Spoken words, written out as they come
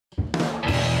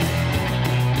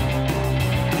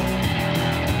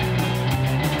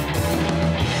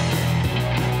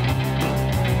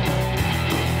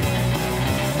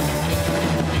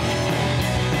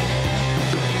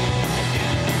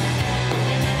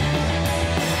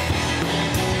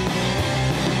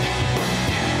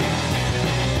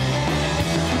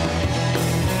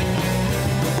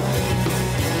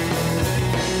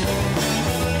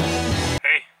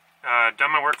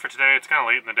today. It's kind of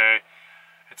late in the day.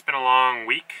 It's been a long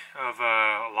week of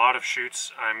a lot of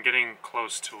shoots. I'm getting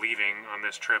close to leaving on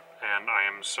this trip, and I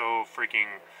am so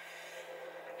freaking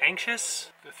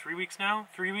anxious. 3 weeks now?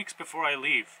 3 weeks before I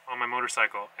leave on my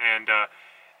motorcycle, and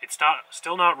it's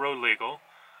still not road legal.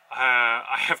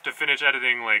 I have to finish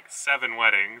editing like 7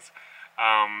 weddings.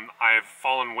 I've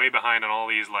fallen way behind on all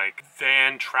these like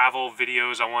van travel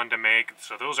videos I wanted to make,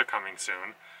 so those are coming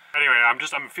soon. Anyway,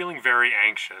 I'm feeling very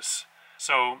anxious.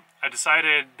 So I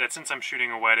decided that since I'm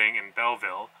shooting a wedding in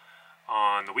Belleville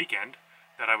on the weekend,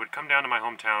 that I would come down to my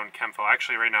hometown, Kemptville.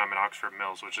 Actually, right now I'm in Oxford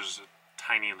Mills, which is a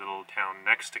tiny little town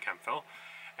next to Kemptville.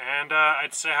 And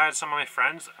I'd say hi to some of my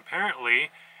friends. Apparently,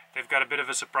 they've got a bit of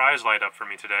a surprise light up for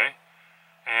me today.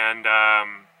 And I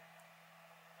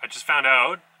just found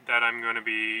out that I'm going to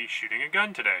be shooting a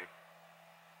gun today.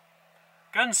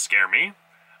 Guns scare me.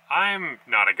 I'm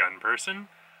not a gun person.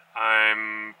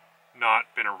 I'm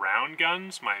not been around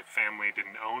guns. My family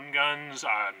didn't own guns.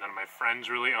 None of my friends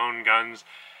really own guns.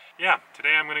 Yeah,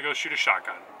 today I'm going to go shoot a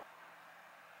shotgun.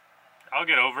 I'll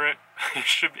get over it.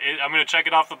 I'm going to check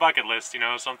it off the bucket list, you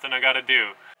know, something I got to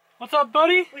do. What's up,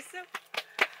 buddy? What's up?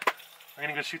 We're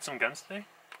going to go shoot some guns today?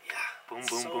 Yeah. Boom, it's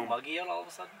boom, so boom. muggy out all of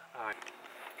a sudden.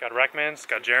 Got Reckmans,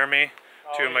 got Jeremy,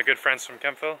 two of my good friends from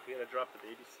Kemptville. We gotta drop the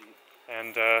baby seat.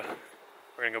 And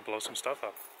we're going to go blow some stuff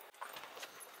up.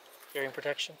 Hearing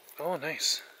protection. Oh,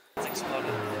 nice. It's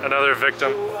exploded. Another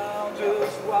victim.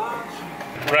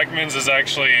 Reckmans has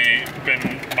actually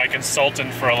been my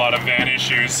consultant for a lot of van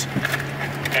issues,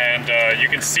 and you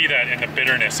can see that in the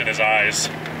bitterness in his eyes.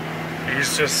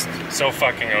 He's just so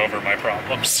fucking over my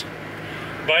problems.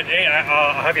 But hey,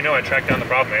 I'll have you know I tracked down the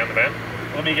problem on the van.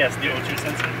 Let me guess, the O2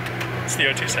 sensor? It's the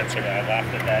O2 sensor. Yeah, I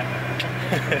laughed at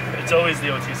that. It's always the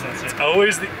O2 sensor. It's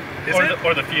always the...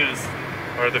 Or the fuse.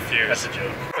 Or the fuse. That's a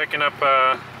joke. Picking up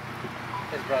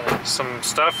His brother. some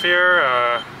stuff here.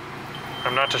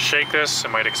 I'm not to shake this,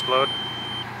 it might explode.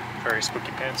 Very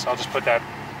spooky pants. I'll just put that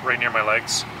right near my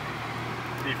legs.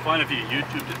 It'd be fun if you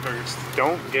YouTubed it first.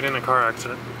 Don't get in a car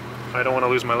accident. I don't want to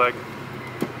lose my leg.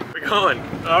 We're going.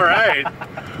 All right.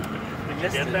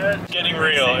 Get that? It's getting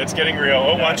real. It's getting real.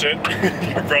 Oh, watch it.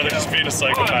 Your brother just being a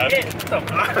psychopath.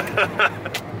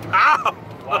 Ow!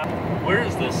 Wow. Where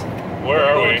is this? Where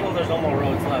are we? There's no more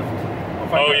roads left.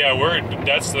 Oh yeah,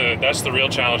 that's the real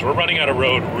challenge. We're running out of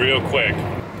road real quick.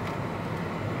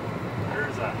 Where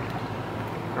is that?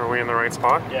 Are we in the right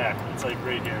spot? Yeah, it's like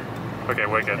right here. Okay,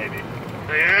 wicked. Maybe.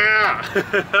 Yeah!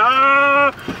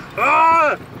 Ah!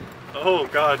 Ah! Oh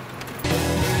god.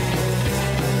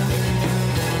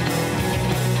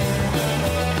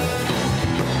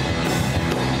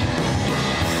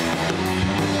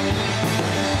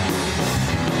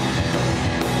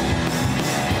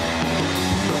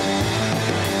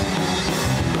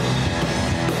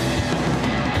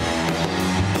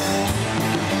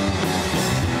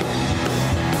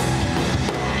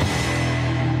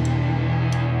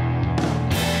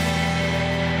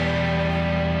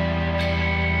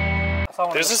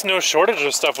 There's just no shortage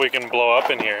of stuff we can blow up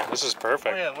in here. This is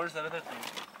perfect. Oh yeah, where's that other thing?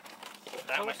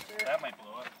 That might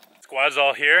blow up. Squad's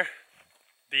all here.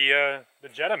 The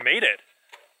Jetta made it.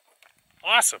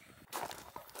 Awesome.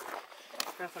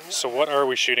 So what are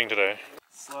we shooting today?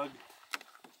 Slug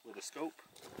with a scope.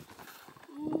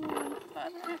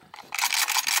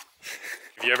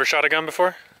 Have you ever shot a gun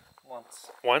before?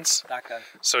 Once. Once? That gun.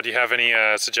 So do you have any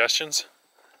suggestions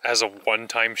as a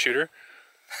one-time shooter?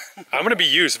 I'm going to be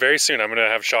used very soon. I'm going to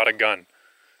have shot a gun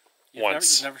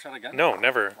once. You've never shot a gun? No,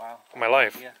 never. Wow. In my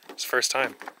life. Yeah. It's the first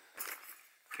time.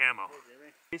 Camo.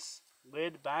 Place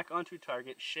lid back onto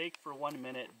target, shake for 1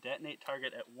 minute, detonate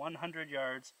target at 100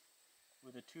 yards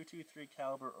with a .223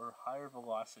 caliber or higher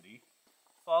velocity.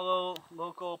 Follow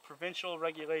local provincial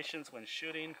regulations when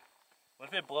shooting. What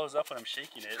if it blows up when I'm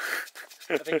shaking it?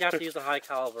 I think you have to use a high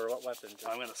caliber. What weapon?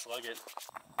 I'm going to slug it.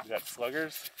 We got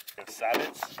sluggers, we have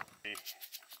sabots,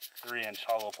 3-inch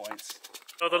hollow points.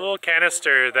 So the little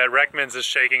canister that Reckmans is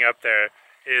shaking up there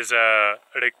is an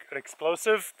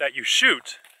explosive that you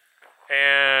shoot,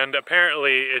 and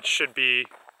apparently it should be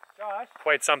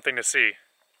quite something to see.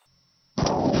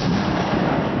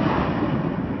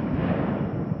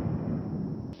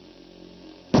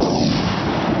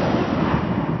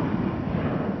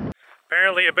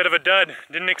 Apparently a bit of a dud,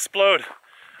 didn't explode.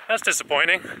 That's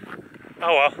disappointing.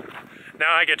 Oh well,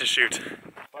 now I get to shoot.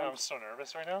 Oh, I'm so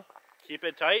nervous right now. Keep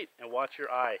it tight and watch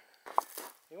your eye.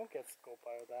 You won't get scoped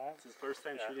by that. It's his first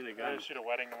time shooting a I'm gun. gonna shoot a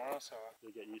wedding tomorrow, so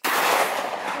You'll get used to it.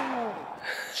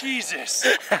 Jesus!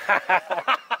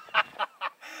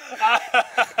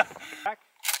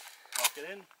 Lock it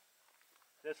in.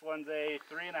 This one's a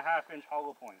 3.5-inch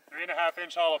hollow point.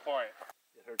 3.5-inch hollow point.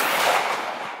 It hurts.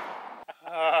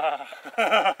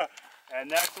 And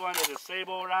next one is a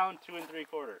sable round, 2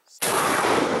 3/4.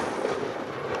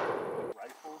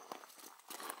 Rifle.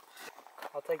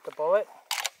 I'll take the bullet.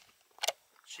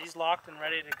 She's locked and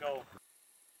ready to go.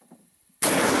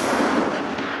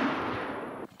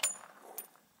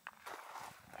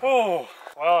 Oh,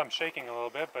 well, I'm shaking a little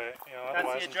bit, but you know, That's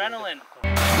otherwise the adrenaline.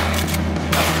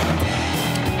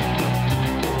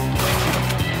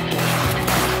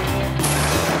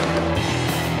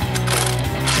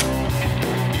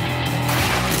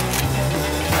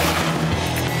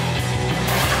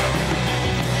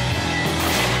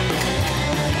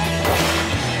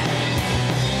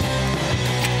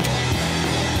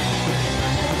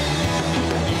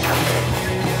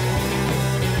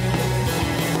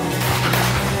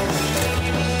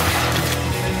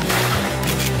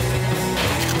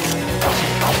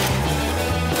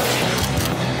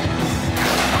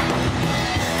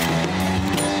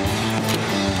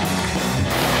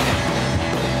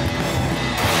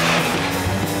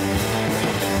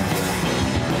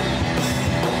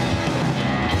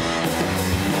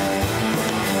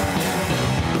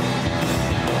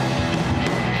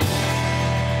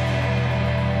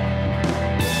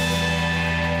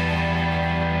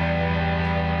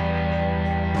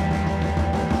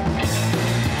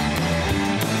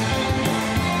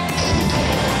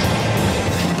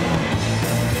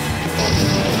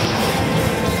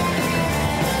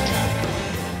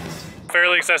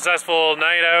 Fairly successful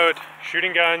night out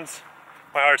shooting guns.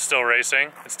 My heart's still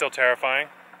racing. It's still terrifying,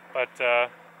 but I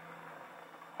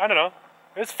don't know.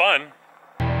 It's fun.